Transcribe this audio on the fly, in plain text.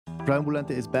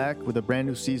Preambulante is back with a brand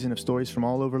new season of stories from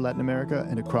all over Latin America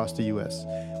and across the U.S.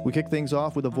 We kick things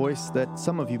off with a voice that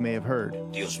some of you may have heard.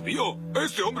 Dios mío,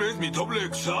 este hombre es mi doble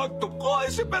exacto. ¡Oh,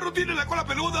 ese perro tiene la cola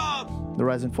peluda! The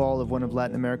rise and fall of one of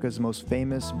Latin America's most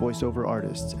famous voiceover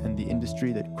artists and the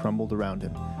industry that crumbled around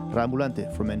him.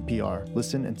 Preambulante from NPR.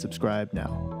 Listen and subscribe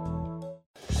now.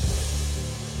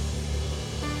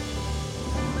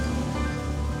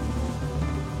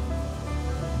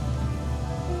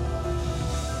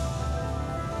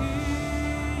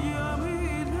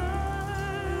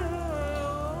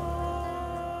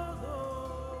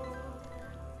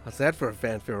 How's that for a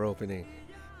fanfare opening?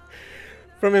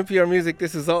 From NPR Music,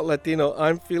 this is Alt Latino.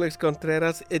 I'm Felix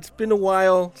Contreras. It's been a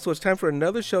while, so it's time for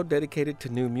another show dedicated to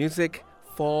new music,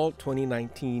 Fall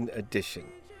 2019 edition.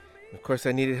 Of course,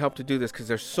 I needed help to do this because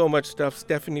there's so much stuff.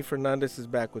 Stephanie Fernandez is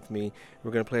back with me.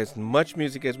 We're going to play as much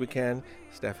music as we can.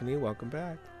 Stephanie, welcome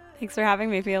back. Thanks for having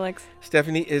me, Felix.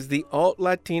 Stephanie is the Alt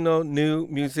Latino New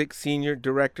Music Senior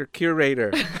Director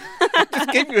Curator.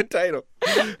 Just gave you a title.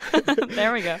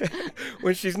 There we go.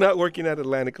 When she's not working at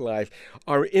Atlantic Live.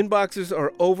 Our inboxes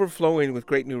are overflowing with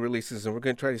great new releases, and we're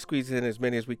going to try to squeeze in as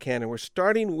many as we can. And we're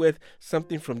starting with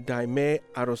something from Daimé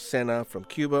Arocena from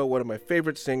Cuba, one of my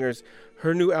favorite singers.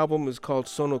 Her new album is called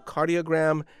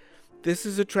Sonocardiogram. This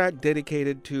is a track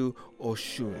dedicated to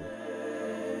Oshun.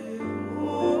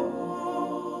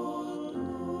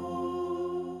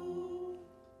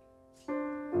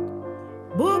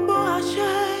 Bobo Ashe,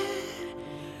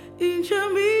 in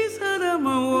Chamisa da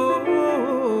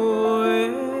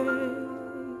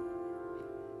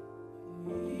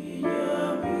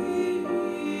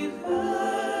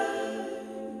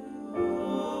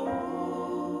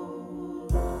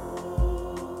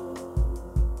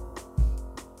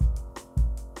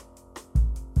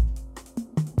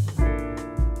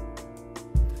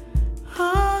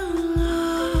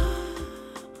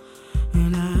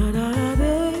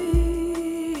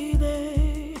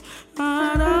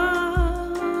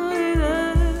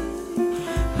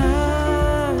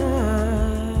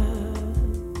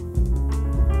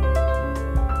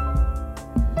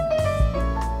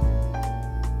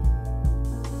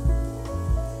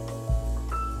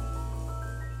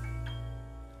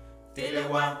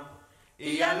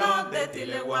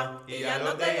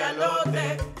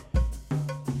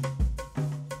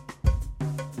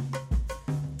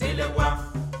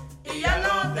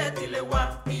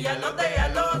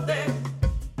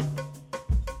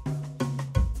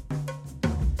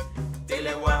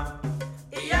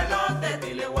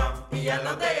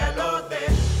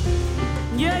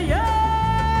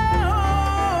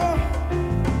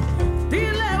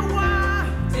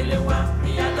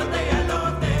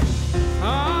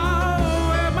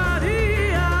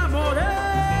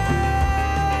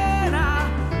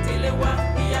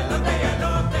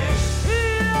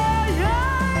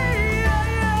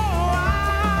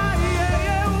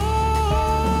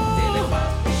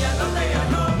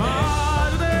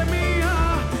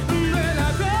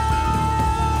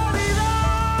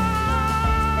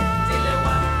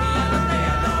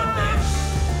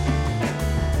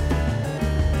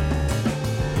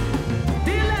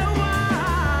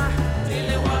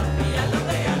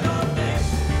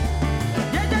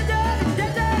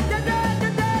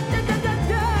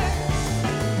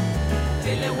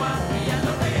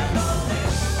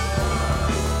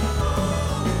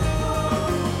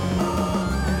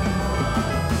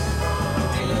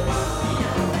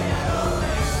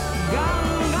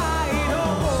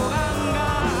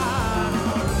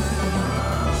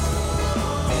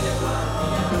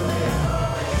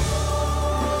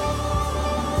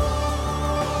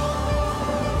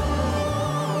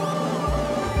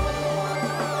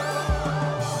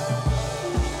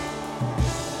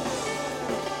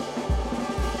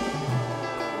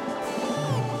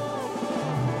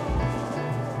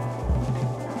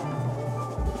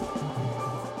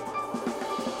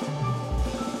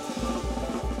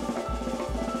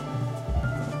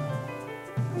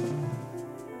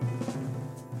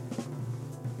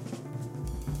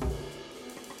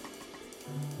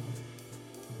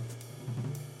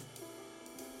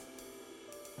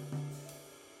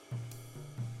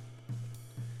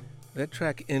That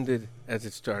track ended as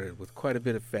it started with quite a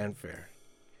bit of fanfare.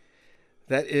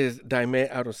 That is Daimé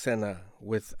Arocena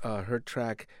with her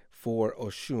track for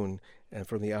Oshun and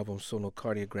from the album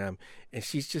Sonocardiogram. And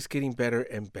she's just getting better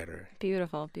and better.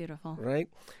 Beautiful, beautiful. Right?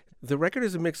 The record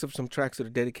is a mix of some tracks that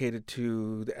are dedicated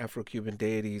to the Afro-Cuban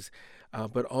deities,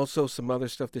 but also some other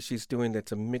stuff that she's doing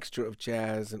that's a mixture of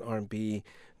jazz and R&B.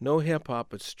 No hip-hop,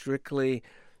 but strictly,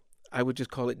 I would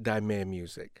just call it Daimé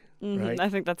music. Mm-hmm, right? I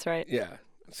think that's right. Yeah.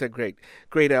 Said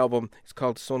great album. It's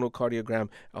called Sonocardiogram.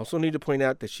 I also need to point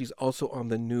out that she's also on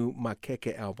the new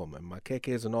Maqueque album. And Maqueque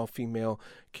is an all-female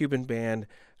Cuban band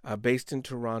based in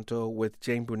Toronto with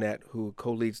Jane Burnett, who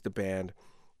co-leads the band,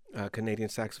 Canadian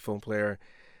saxophone player.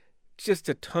 Just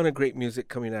a ton of great music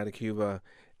coming out of Cuba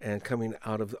and coming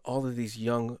out of all of these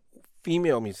young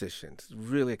female musicians.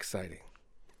 Really exciting.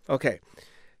 Okay,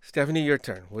 Stephanie, your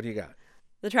turn. What do you got?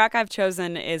 The track I've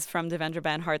chosen is from Devendra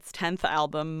Banhart's 10th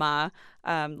album, Ma,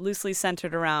 loosely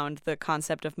centered around the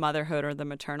concept of motherhood or the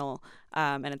maternal,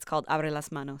 and it's called Abre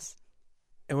las Manos.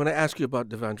 I want to ask you about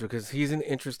Devendra because he's an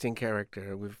interesting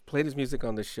character. We've played his music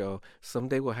on the show.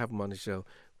 Someday we'll have him on the show,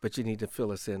 but you need to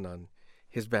fill us in on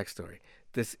his backstory.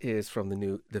 This is from the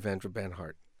new Devendra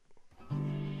Banhart.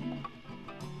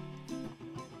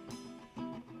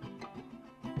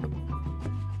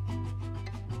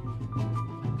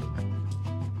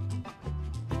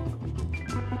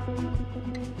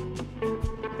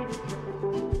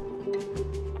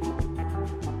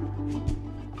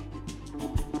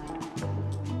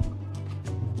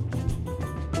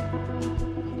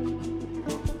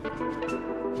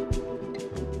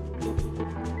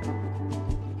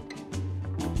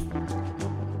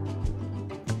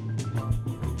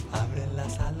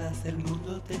 El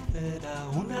mundo te espera,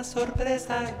 una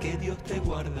sorpresa que Dios te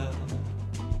guarda.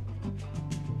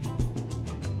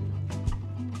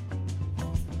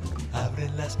 Abre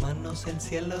las manos, el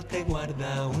cielo te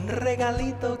guarda, un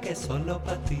regalito que es solo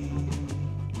para ti.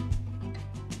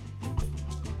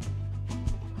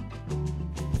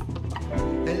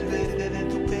 El verde de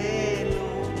tu pelo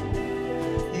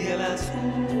y el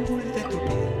azul de tu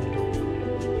piel.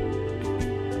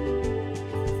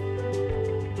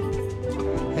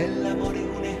 El amor es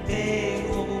un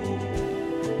espejo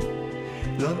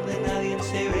donde nadie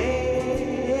se ve.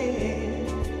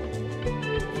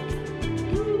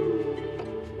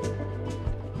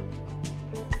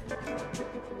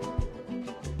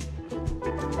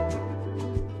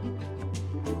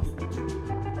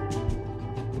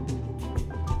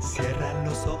 Cierra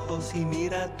los ojos y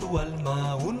mira tu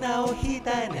alma, una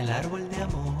hojita en el árbol de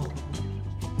amor.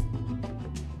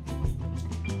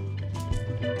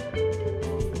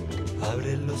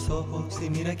 Abre los ojos y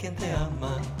mira quién te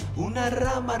ama, una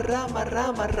rama, rama,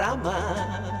 rama,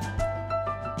 rama.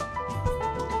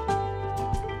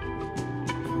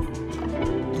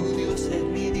 Tu Dios es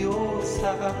mi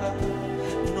diosa,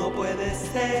 no puede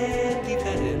ser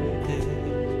diferente.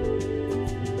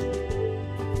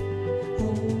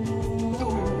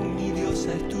 Mi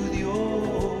diosa es tu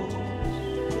Dios,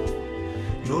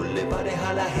 no le pares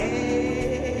a la gente.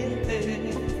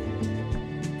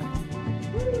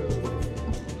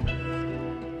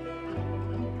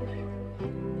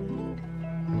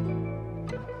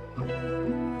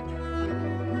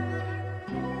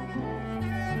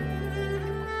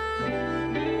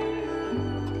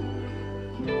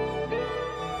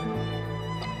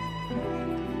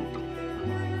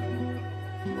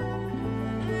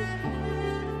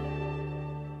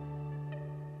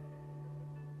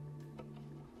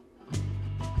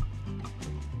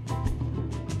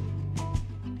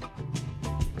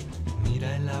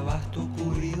 Mira el abasto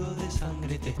currido de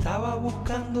sangre, te estaba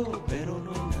buscando, pero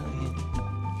no hay nadie.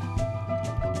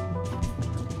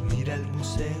 Mira el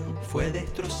museo, fue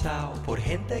destrozado por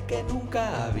gente que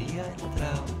nunca había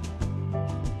entrado.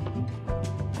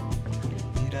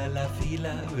 Mira la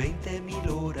fila, 20.000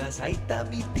 horas, ahí está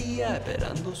mi tía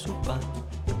esperando su pan.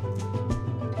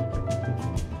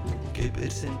 ¿Qué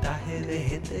porcentaje de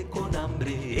gente con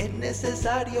hambre es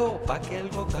necesario para que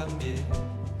algo cambie?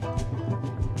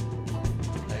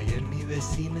 Ayer mi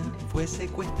vecina fue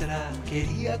secuestrada,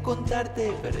 quería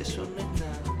contarte, pero eso no es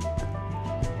nada.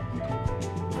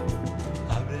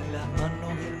 Abre las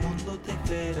manos, el mundo te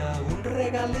espera, un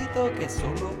regalito que es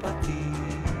solo para ti.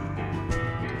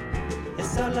 Es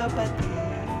solo para ti,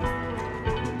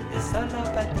 es solo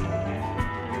para ti,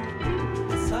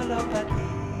 es solo para ti.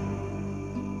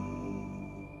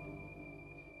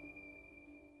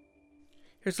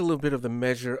 Here's a little bit of the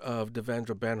measure of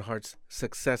Devendra Banhart's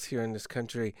success here in this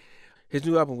country. His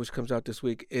new album, which comes out this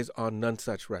week, is on None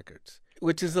Such Records,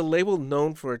 which is a label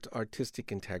known for its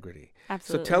artistic integrity.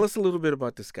 Absolutely. So tell us a little bit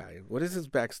about this guy. What is his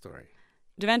backstory?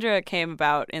 Devendra came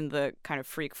about in the kind of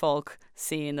freak folk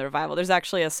scene, the revival. There's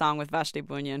actually a song with Vashti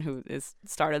Bunyan who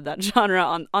started that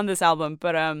genre on this album.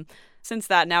 But since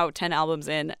that, now 10 albums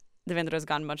in, Devendra has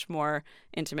gone much more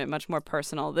intimate, much more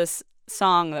personal. This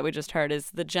song that we just heard is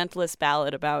the gentlest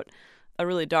ballad about a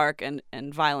really dark and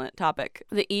violent topic.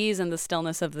 The ease and the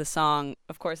stillness of the song,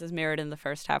 of course, is mirrored in the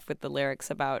first half with the lyrics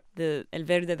about the el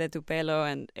verde de tu pelo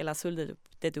and el azul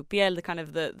de tu piel, the kind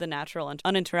of the natural and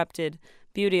uninterrupted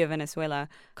beauty of Venezuela,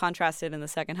 contrasted in the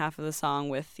second half of the song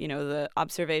with, the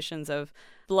observations of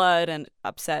blood and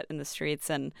upset in the streets,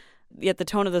 and yet the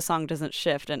tone of the song doesn't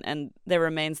shift, and there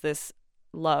remains this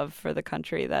love for the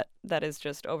country that is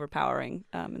just overpowering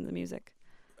in the music.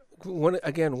 One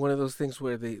of those things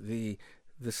where the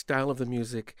style of the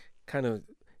music kind of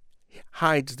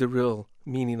hides the real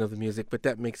meaning of the music, but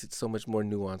that makes it so much more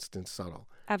nuanced and subtle.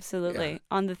 Absolutely. Yeah.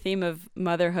 On the theme of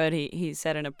motherhood, he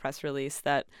said in a press release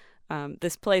that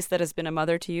this place that has been a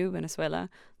mother to you, Venezuela,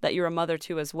 that you're a mother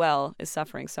to as well, is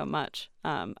suffering so much.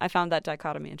 I found that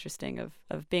dichotomy interesting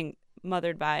of being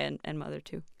mothered by and mother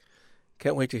to.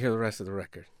 Can't wait to hear the rest of the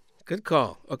record. Good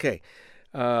call. Okay,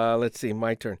 let's see,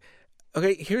 my turn.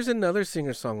 Okay, here's another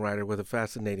singer-songwriter with a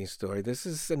fascinating story. This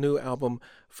is a new album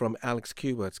from Alex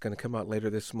Cuba. It's going to come out later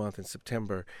this month in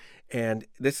September. And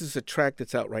this is a track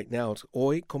that's out right now. It's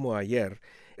Hoy Como Ayer.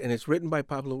 And it's written by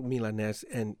Pablo Milanés,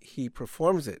 and he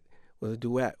performs it with a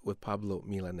duet with Pablo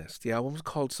Milanés. The album's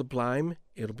called Sublime.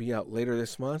 It'll be out later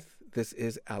this month. This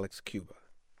is Alex Cuba.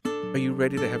 Are you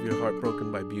ready to have your heart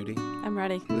broken by beauty? I'm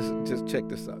ready. Listen, just check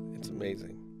this out. It's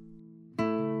amazing.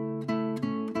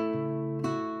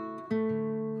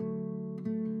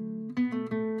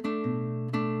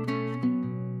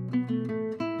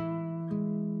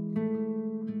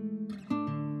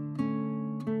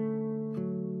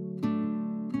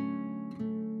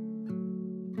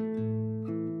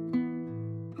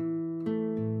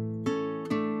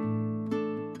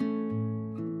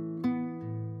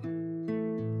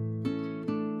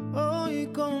 Hoy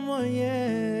como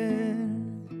ayer,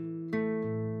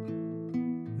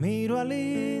 miro al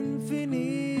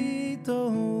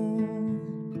infinito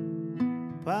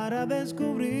para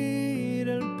descubrir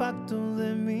el pacto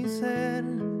de mi ser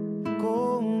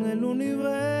con el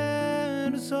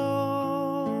universo.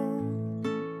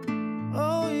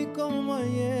 Hoy como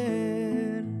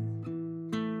ayer,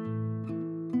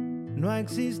 no ha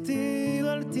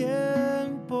existido el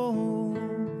tiempo,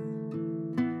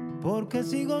 porque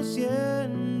sigo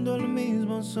siendo el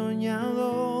mismo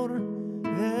soñador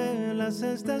de las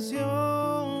estaciones,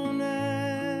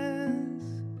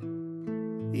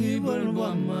 y vuelvo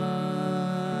a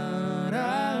amar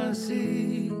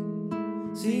así,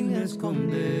 sin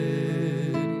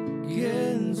esconder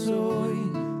quién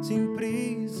soy, sin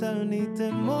prisa ni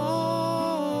temor,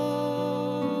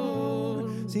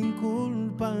 sin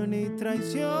culpa ni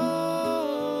traición.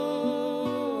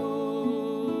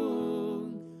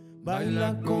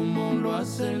 Baila como lo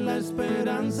hace la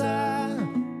esperanza,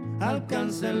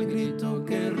 alcanza el grito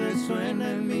que resuena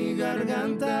en mi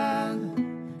garganta.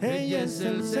 Ella es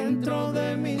el centro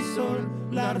de mi sol,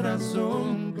 la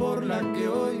razón por la que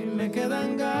hoy me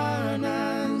quedan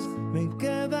ganas, me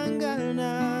quedan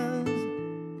ganas.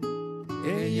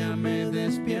 Ella me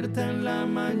despierta en la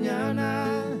mañana,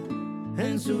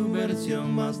 en su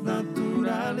versión más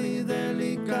natural y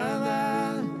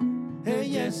delicada.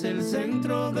 Ella es el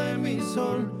centro de mi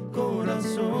sol,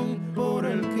 corazón por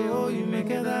el que hoy me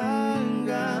quedan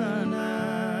ganas.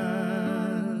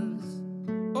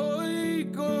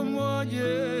 Hoy como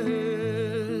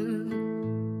ayer,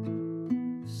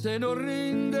 se nos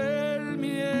rinde el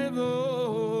miedo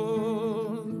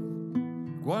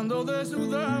cuando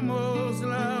desnudamos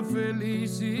la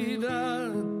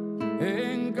felicidad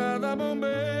en cada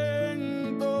momento.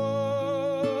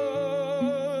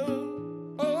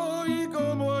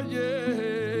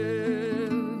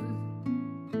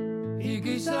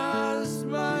 Quizás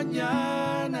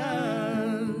mañana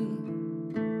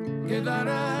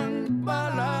quedarán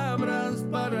palabras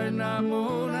para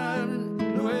enamorar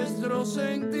nuestros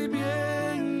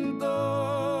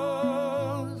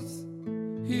sentimientos,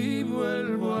 y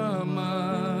vuelvo a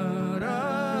amar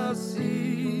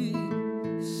así,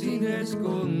 sin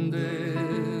esconder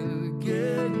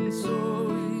quién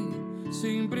soy,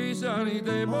 sin prisa ni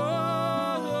temor,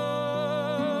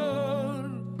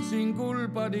 sin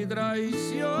culpa ni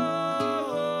traición.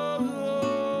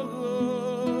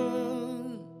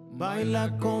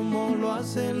 Baila como lo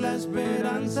hace la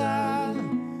esperanza,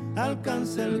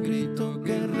 alcanza el grito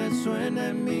que resuena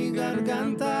en mi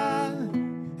garganta.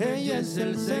 Ella es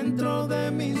el centro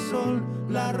de mi sol,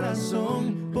 la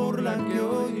razón por la que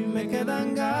hoy me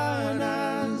quedan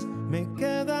ganas, me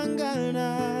quedan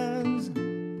ganas.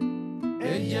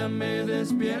 Ella me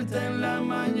despierta en la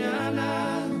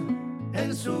mañana,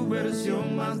 en su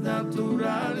versión más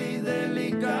natural y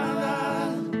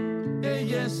delicada.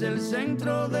 Ella es el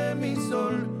centro de mi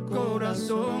sol,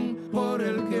 corazón por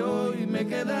el que hoy me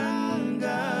quedan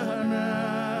ganas.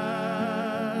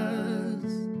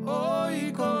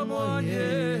 Hoy como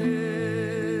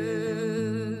ayer,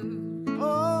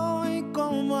 hoy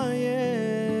como ayer.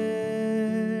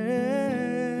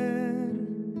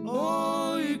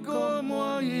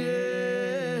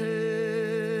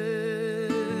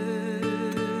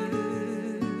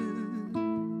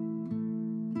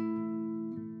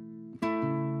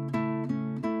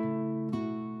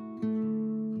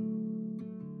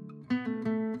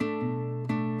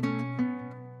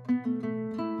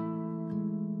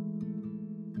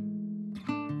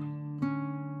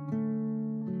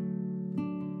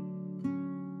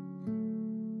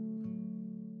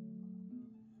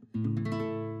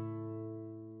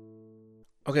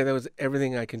 Okay, that was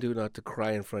everything I can do not to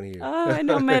cry in front of you. Oh, I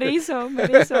know, Merizo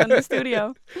in the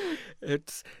studio.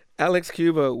 It's Alex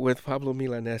Cuba with Pablo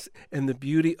Milanés, and the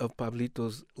beauty of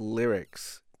Pablito's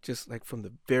lyrics, just like from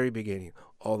the very beginning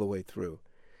all the way through.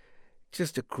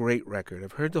 Just a great record.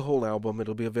 I've heard the whole album.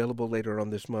 It'll be available later on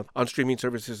this month on streaming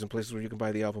services and places where you can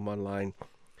buy the album online.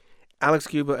 Alex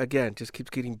Cuba, again, just keeps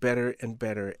getting better and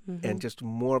better and just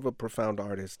more of a profound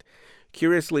artist.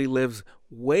 Curiously lives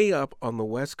way up on the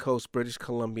West Coast, British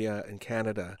Columbia and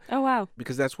Canada. Oh, wow.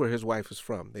 Because that's where his wife is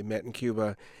from. They met in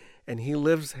Cuba. And he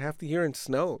lives half the year in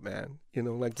snow, man. You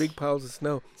know, like big piles of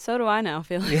snow. So do I now,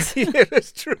 Felix. Yeah,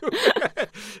 that's true.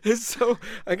 So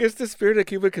I guess the spirit of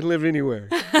Cuba can live anywhere,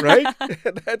 right?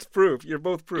 That's proof. You're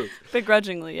both proof.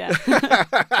 Begrudgingly, yeah.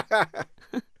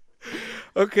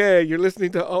 Okay, you're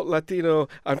listening to Alt Latino.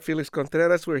 I'm Felix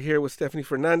Contreras. We're here with Stephanie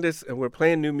Fernandez, and we're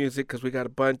playing new music because we got a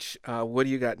bunch. What do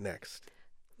you got next?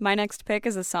 My next pick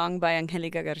is a song by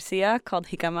Angelica Garcia called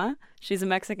Jicama. She's a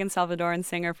Mexican Salvadoran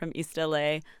singer from East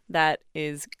LA that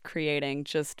is creating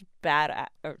just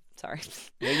sorry.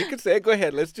 Yeah, you can say it. Go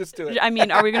ahead. Let's just do it. I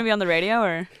mean, are we going to be on the radio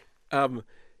or?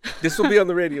 This will be on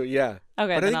the radio, yeah.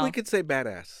 Okay, but I think we could say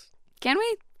badass. Can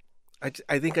we?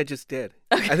 I think I just did.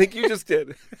 Okay. I think you just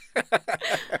did.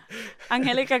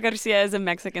 Angelica Garcia is a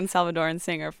Mexican Salvadoran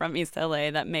singer from East LA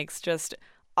that makes just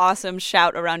awesome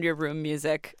shout around your room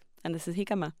music. And this is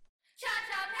Jicama.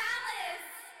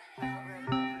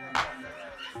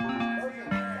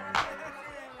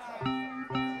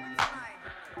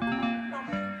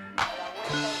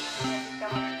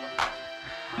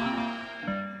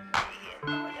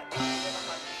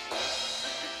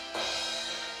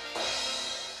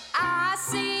 I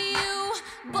see you,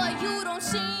 but you don't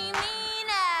see me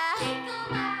now.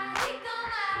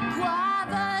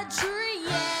 Guava tree,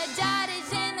 yeah, that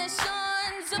is in the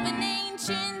sons of an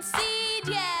ancient seed,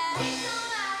 yeah.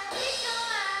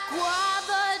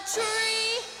 Guava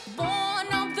tree, born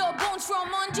of the bones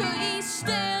from under East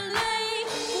LA.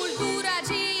 Cultura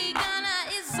chicana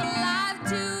is alive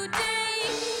today.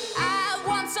 I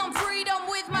want some freedom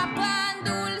with my pan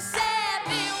dulce.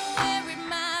 Been wearing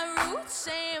my roots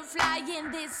and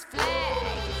flying this flag.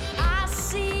 I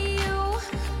see you,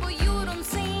 but you don't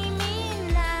see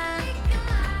me now.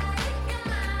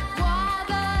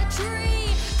 Guava tree,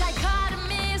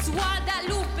 dichotomous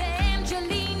Guadalupe,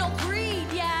 Angelino Creed,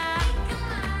 yeah.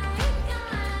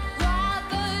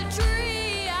 Guava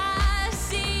tree, I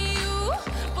see you,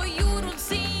 but you don't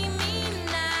see me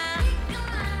now.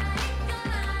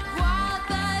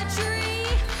 Guava tree,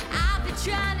 I've been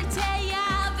trying to tell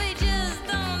ya, but just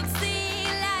don't see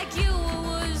like you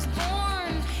was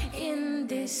born in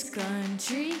this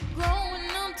country. Growing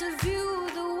up to view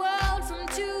the world from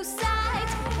two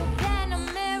sides. Pan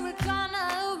Americana,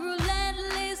 a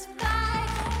relentless fight.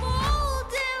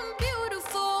 Bold and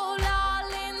beautiful, all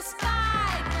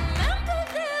inspired. Remember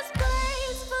this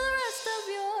place for the rest of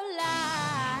your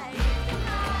life.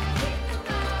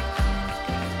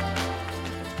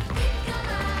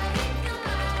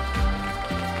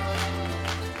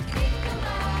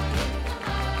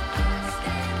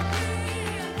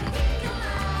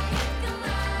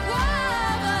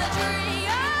 Guava tree,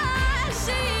 I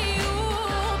see you,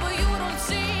 but you don't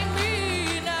see me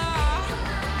now.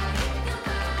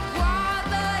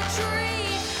 Guava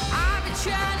tree, I've been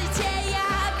trying to tell ya,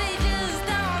 they just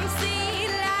don't see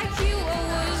like you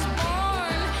was born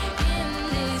in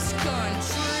this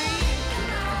country.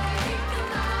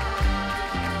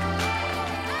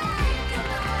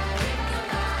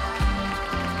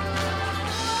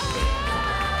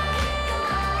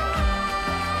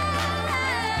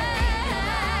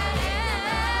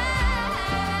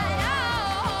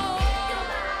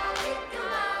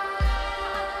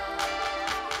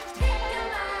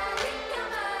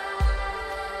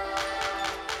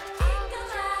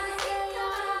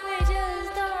 We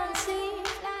just don't see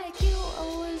like you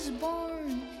was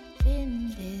born in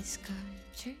this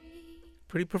country.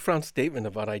 Pretty profound statement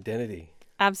about identity.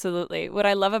 Absolutely. What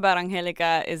I love about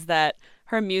Angelica is that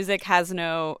her music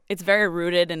it's very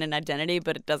rooted in an identity,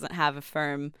 but it doesn't have a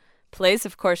firm place.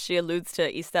 Of course, she alludes to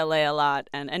East LA a lot,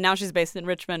 and now she's based in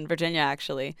Richmond, Virginia,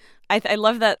 actually. I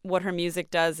love that what her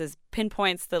music does is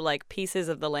pinpoints the like pieces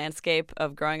of the landscape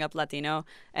of growing up Latino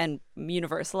and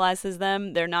universalizes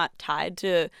them. They're not tied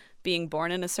to being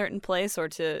born in a certain place or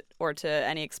to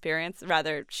any experience.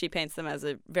 Rather, she paints them as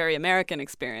a very American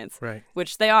experience, Right.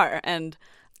 which they are. And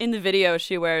in the video,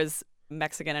 she wears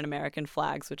Mexican and American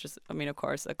flags, which is, I mean, of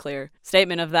course, a clear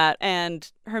statement of that.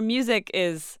 And her music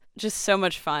is just so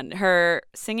much fun. Her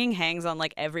singing hangs on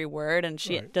like every word, and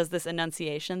she Right. does this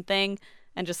enunciation thing.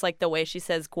 And just like the way she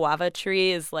says guava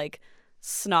tree is like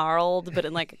snarled, but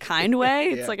in like a kind way.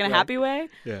 It's Yeah, like in a right. happy way.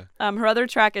 Yeah. Her other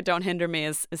track, It Don't Hinder Me,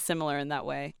 is similar in that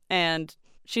way. And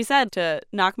she said to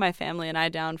knock my family and I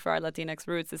down for our Latinx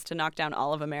roots is to knock down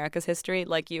all of America's history.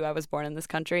 Like you, I was born in this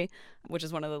country, which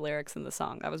is one of the lyrics in the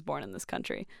song. I was born in this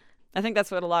country. I think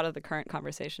that's what a lot of the current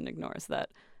conversation ignores, that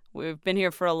we've been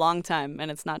here for a long time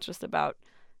and it's not just about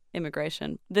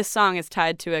immigration. This song is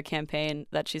tied to a campaign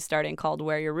that she's starting called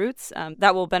Wear Your Roots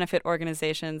that will benefit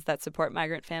organizations that support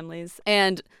migrant families.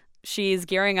 And she's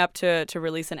gearing up to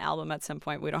release an album at some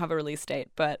point. We don't have a release date,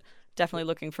 but definitely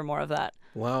looking for more of that.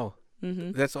 Wow.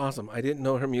 That's awesome. I didn't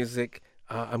know her music.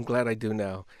 I'm glad I do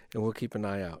now, and we'll keep an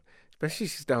eye out. Especially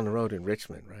she's down the road in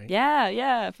Richmond, right?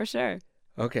 Yeah, for sure.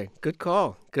 Okay, good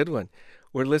call. Good one.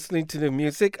 We're listening to new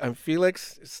music. I'm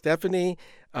Felix. Stephanie,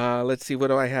 let's see, what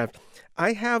do I have?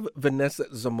 I have Vanessa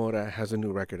Zamora has a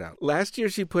new record out. Last year,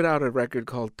 she put out a record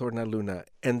called Torna Luna,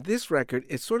 and this record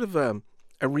is sort of a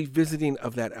revisiting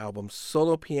of that album,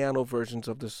 solo piano versions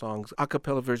of the songs, a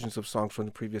cappella versions of songs from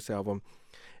the previous album.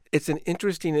 It's an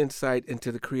interesting insight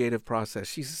into the creative process.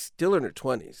 She's still in her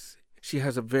 20s. She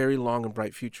has a very long and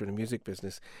bright future in the music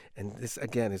business. And this,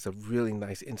 again, is a really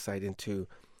nice insight into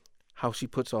how she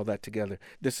puts all that together.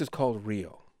 This is called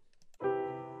Rio.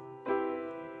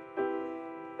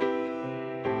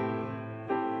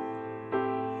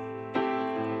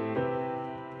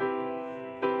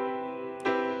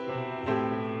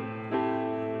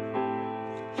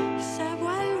 Se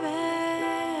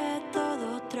vuelve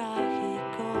todo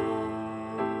trágico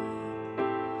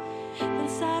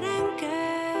pensar en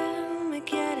que me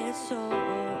quieres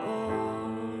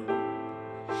hoy,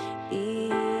 y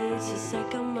si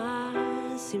seca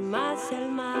más y más el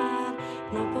mar,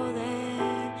 no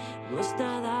podemos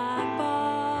nadar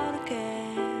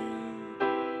porque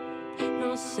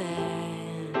no sé.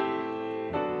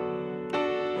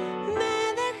 Me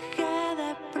dejé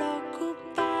de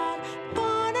preocupar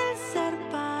por el ser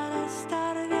para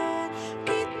estar bien.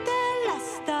 Quité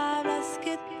las tablas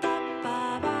que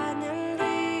tapaban el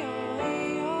río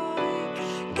y hoy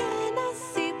que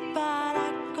nací para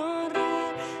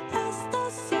correr, esto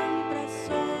siempre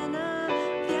suena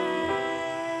bien.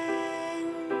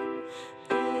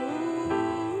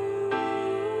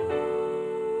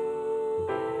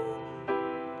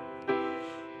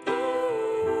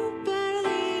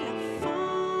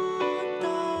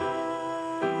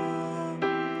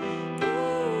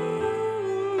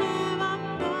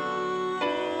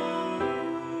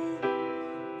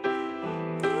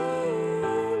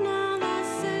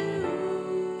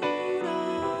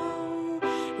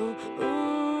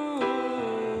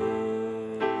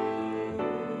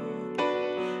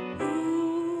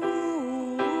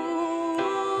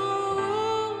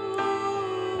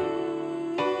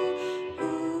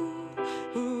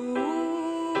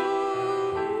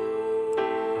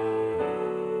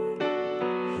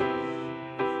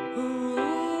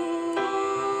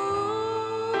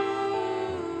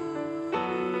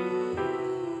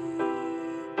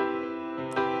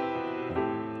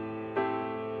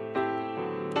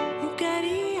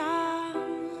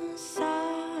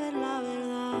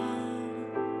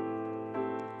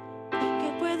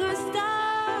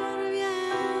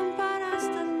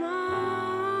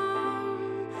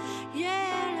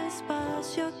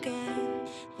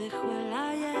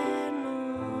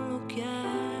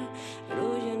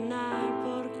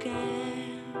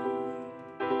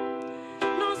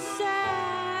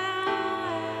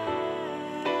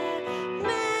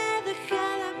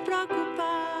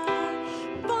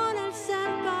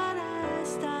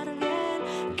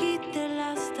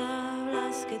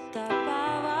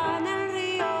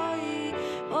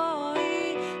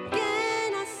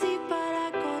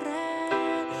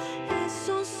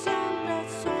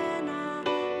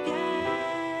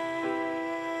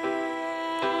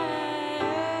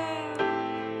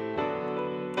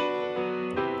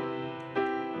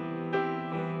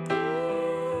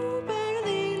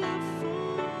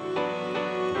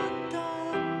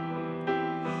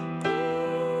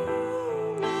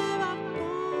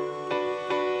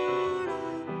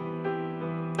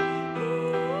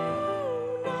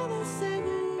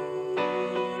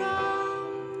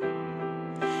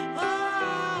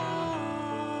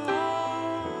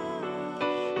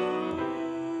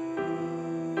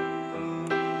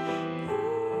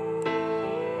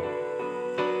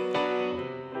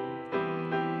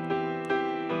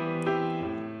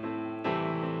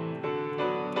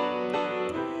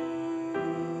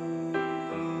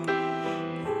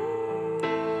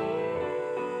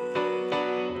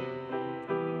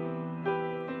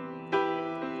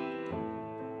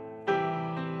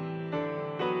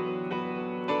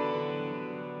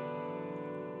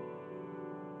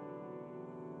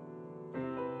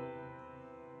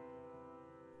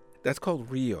 That's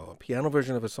called Rio, a piano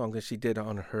version of a song that she did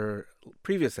on her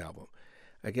previous album.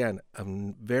 Again, a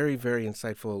very, very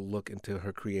insightful look into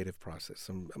her creative process.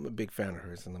 I'm a big fan of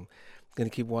hers, and I'm going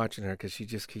to keep watching her because she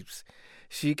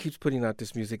keeps putting out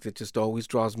this music that just always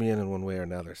draws me in one way or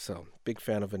another. So, big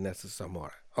fan of Vanessa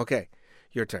Zamora. Okay,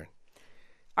 your turn.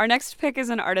 Our next pick is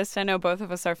an artist I know both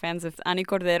of us are fans of, Ani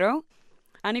Cordero.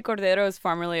 Ani Cordero is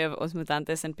formerly of Os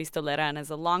Mutantes and Pistolera and is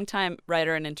a longtime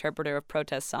writer and interpreter of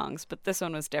protest songs, but this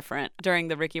one was different during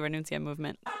the Ricky Renuncia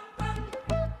movement.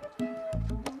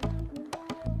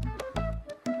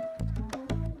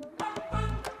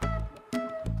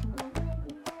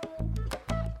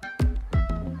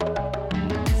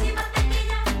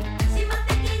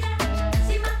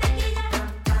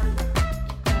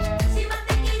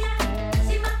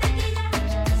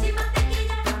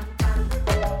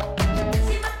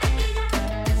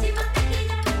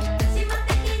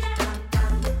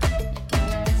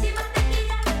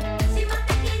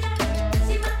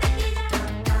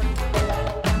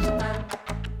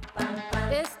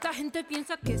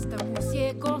 Piensa que estamos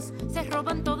ciegos, se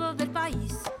roban todo del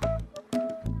país,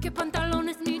 que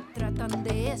pantalones ni tratan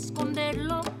de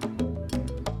esconderlo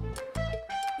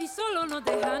y solo nos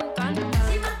dejan cantar.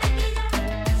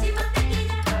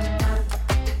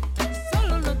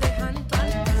 Solo nos dejan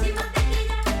cantar.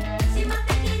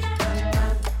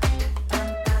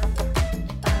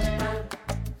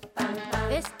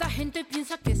 Esta gente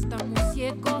piensa que estamos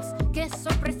ciegos, que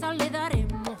sorpresa le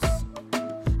daremos.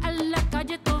 A la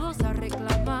calle todos a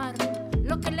reclamar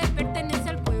lo que le pertenece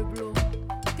al pueblo,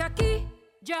 que aquí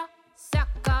ya se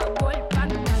acabó el pan.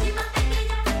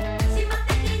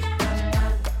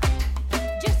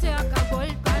 Ya se acabó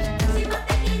el pan.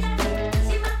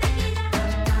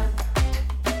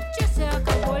 Ya se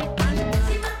acabó el pan.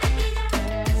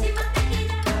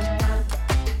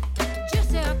 Ya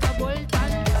se acabó el pan.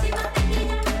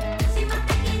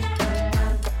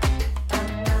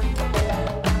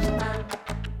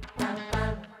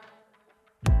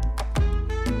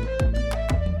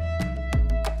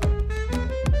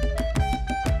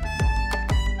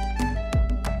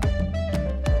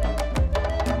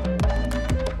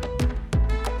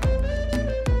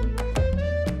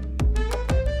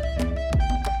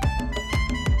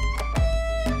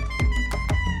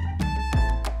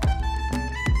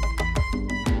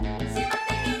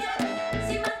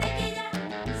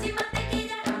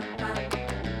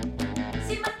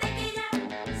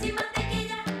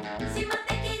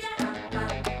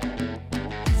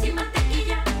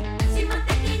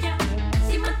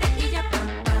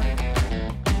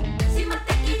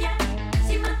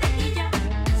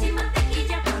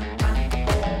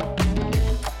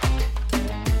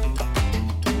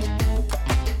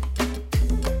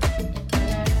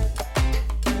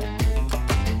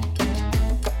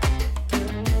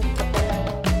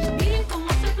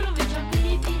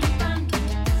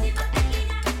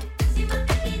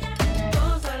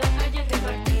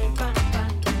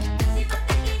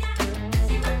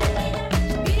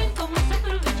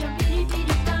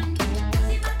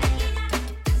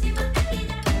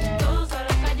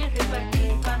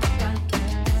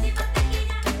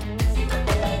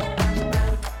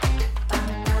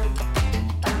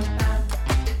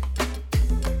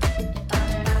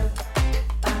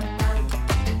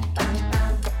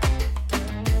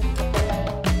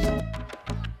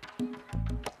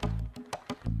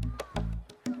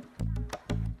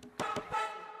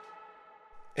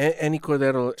 Ani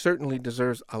Cordero certainly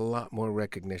deserves a lot more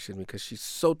recognition because she's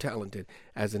so talented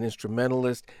as an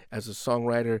instrumentalist, as a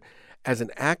songwriter, as an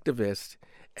activist,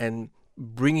 and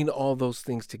bringing all those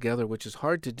things together, which is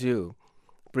hard to do,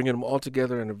 bringing them all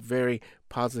together in a very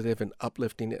positive and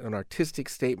uplifting and artistic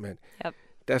statement. Yep.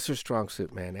 That's her strong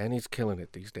suit, man. Annie's killing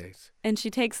it these days. And she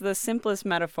takes the simplest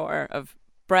metaphor of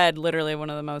bread, literally one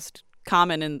of the most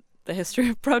common in the history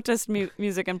of protest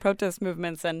music and protest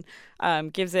movements, and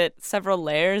gives it several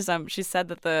layers. She said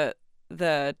that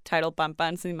the title Pan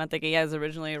Pan Sin Mantequilla is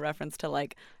originally a reference to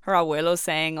like her abuelo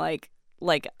saying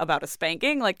like about a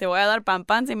spanking, like te voy a dar pan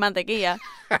pan sin mantequilla.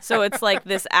 So it's like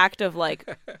this act of like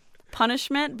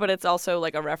punishment, but it's also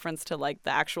like a reference to like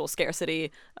the actual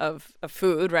scarcity of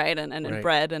food, right? And Right.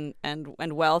 bread and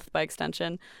wealth by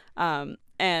extension.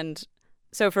 And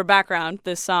so for background,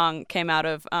 this song came out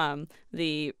of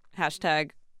the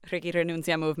hashtag Ricky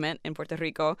Renuncia movement in Puerto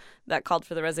Rico that called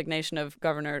for the resignation of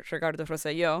Governor Ricardo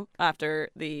Rosselló after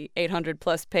the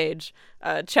 800-plus page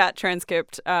chat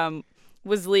transcript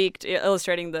was leaked,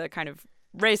 illustrating the kind of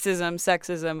racism,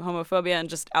 sexism, homophobia, and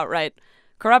just outright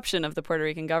corruption of the Puerto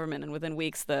Rican government. And within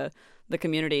weeks, the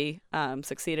community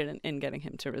succeeded in getting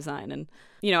him to resign. And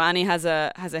Ani has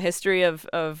a history of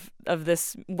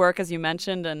this work, as you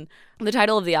mentioned, and the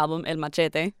title of the album, El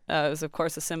Machete, is of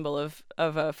course a symbol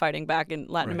of fighting back in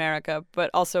Latin America,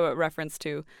 but also a reference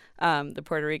to the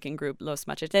Puerto Rican group Los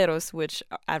Macheteros, which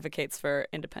advocates for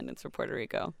independence for Puerto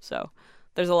Rico. So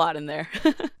there's a lot in there.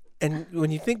 And when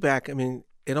you think back, I mean,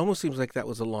 it almost seems like that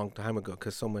was a long time ago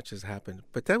because so much has happened.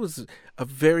 But that was a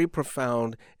very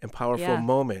profound and powerful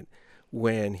moment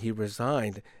when he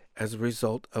resigned as a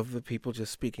result of the people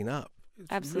just speaking up.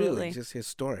 It's Absolutely. Really just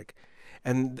historic.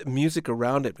 And the music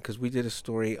around it, because we did a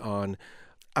story on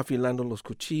Afilando los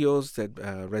Cuchillos that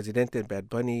Residente and Bad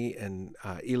Bunny and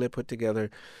Ile put together.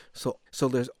 So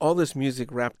there's all this music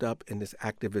wrapped up in this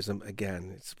activism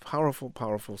again. It's a powerful,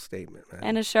 powerful statement, man.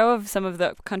 And a show of some of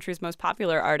the country's most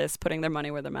popular artists putting their money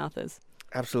where their mouth is.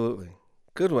 Absolutely.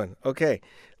 Good one. Okay,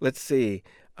 let's see.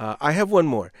 I have one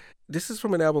more. This is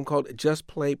from an album called Just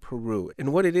Play Peru.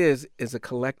 And what it is a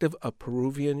collective of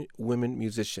Peruvian women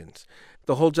musicians.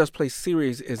 The whole Just Play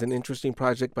series is an interesting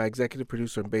project by executive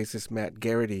producer and bassist Matt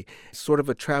Garrity. It's sort of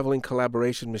a traveling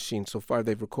collaboration machine. So far,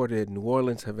 they've recorded in New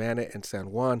Orleans, Havana, and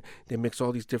San Juan. They mix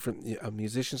all these different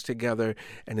musicians together.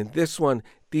 And in this one,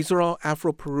 these are all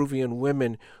Afro-Peruvian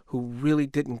women who really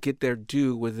didn't get their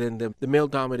due within the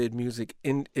male-dominated music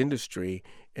industry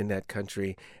in that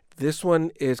country.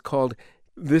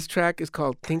 This track is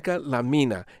called Tinka La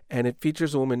Mina, and it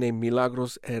features a woman named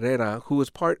Milagros Herrera, who was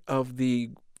part of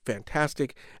the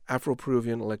fantastic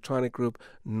Afro-Peruvian electronic group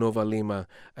Nova Lima.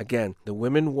 Again, the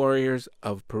women warriors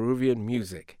of Peruvian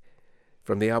music,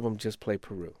 from the album Just Play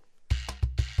Peru.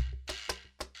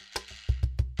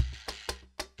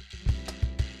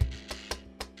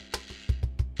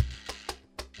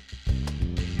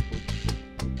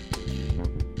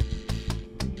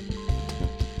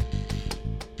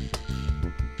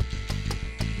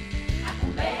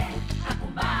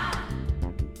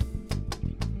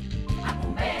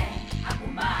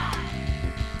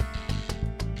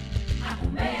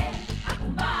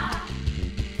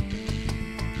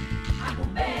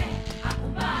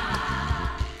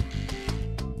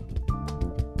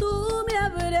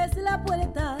 La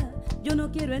puerta, yo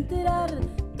no quiero enterar.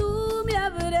 Tú me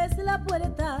abres la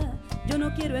puerta, yo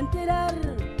no quiero enterar.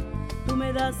 Tú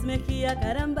me das mejilla,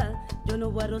 caramba, yo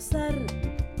no voy a rozar.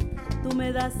 Tú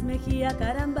me das mejilla,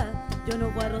 caramba, yo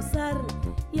no voy a rozar.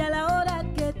 Y a la hora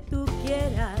que tú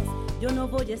quieras, yo no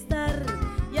voy a estar.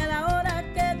 Y a la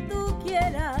hora que tú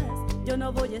quieras, yo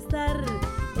no voy a estar.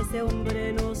 Ese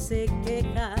hombre no se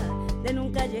queja de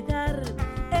nunca llegar.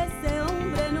 Ese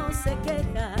hombre no se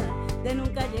queja de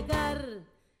nunca llegar.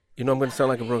 You know I'm going to sound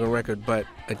like a broken record, but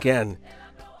again,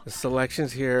 the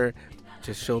selections here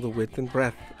just show the width and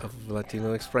breadth of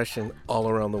Latino expression all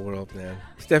around the world, man.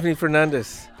 Stephanie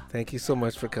Fernandez, thank you so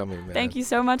much for coming, man. Thank you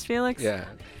so much, Felix. Yeah.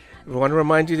 We want to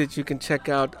remind you that you can check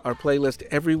out our playlist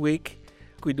every week.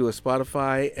 We do a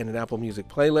Spotify and an Apple Music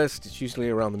playlist. It's usually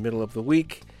around the middle of the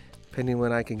week, depending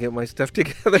when I can get my stuff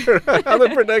together on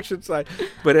the production side.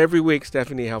 But every week,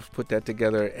 Stephanie helps put that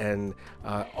together, and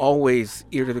always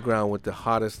ear to the ground with the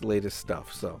hottest, latest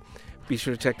stuff. So be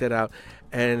sure to check that out.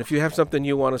 And if you have something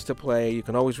you want us to play, you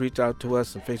can always reach out to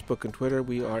us on Facebook and Twitter.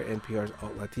 We are NPR's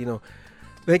Alt Latino.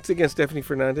 Thanks again, Stephanie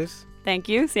Fernandez. Thank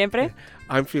you, siempre.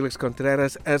 I'm Felix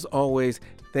Contreras. As always,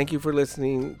 thank you for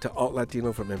listening to Alt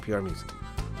Latino from NPR Music.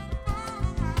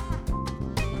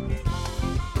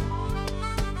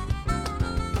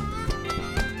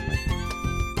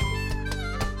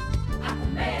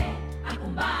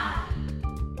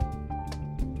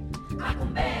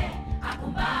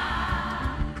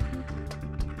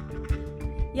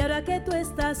 Y ahora que tú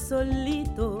estás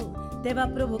solito, te va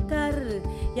a provocar.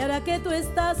 Y ahora que tú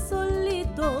estás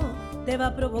solito, te va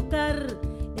a provocar.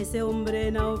 Ese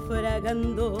hombre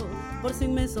naufragando por su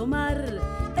inmenso mar.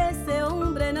 Ese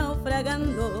hombre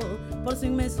naufragando por su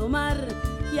inmenso mar.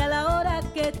 Y a la hora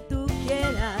que tú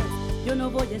quieras, yo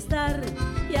no voy a estar.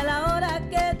 Y a la hora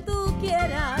que tú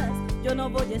quieras, yo no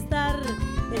voy a estar.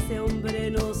 Ese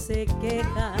hombre no se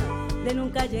queja de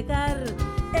nunca llegar.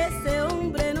 Ese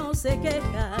hombre no se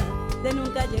queja de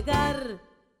nunca llegar.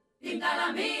 Tinga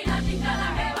la mina, tinga la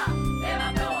jeva.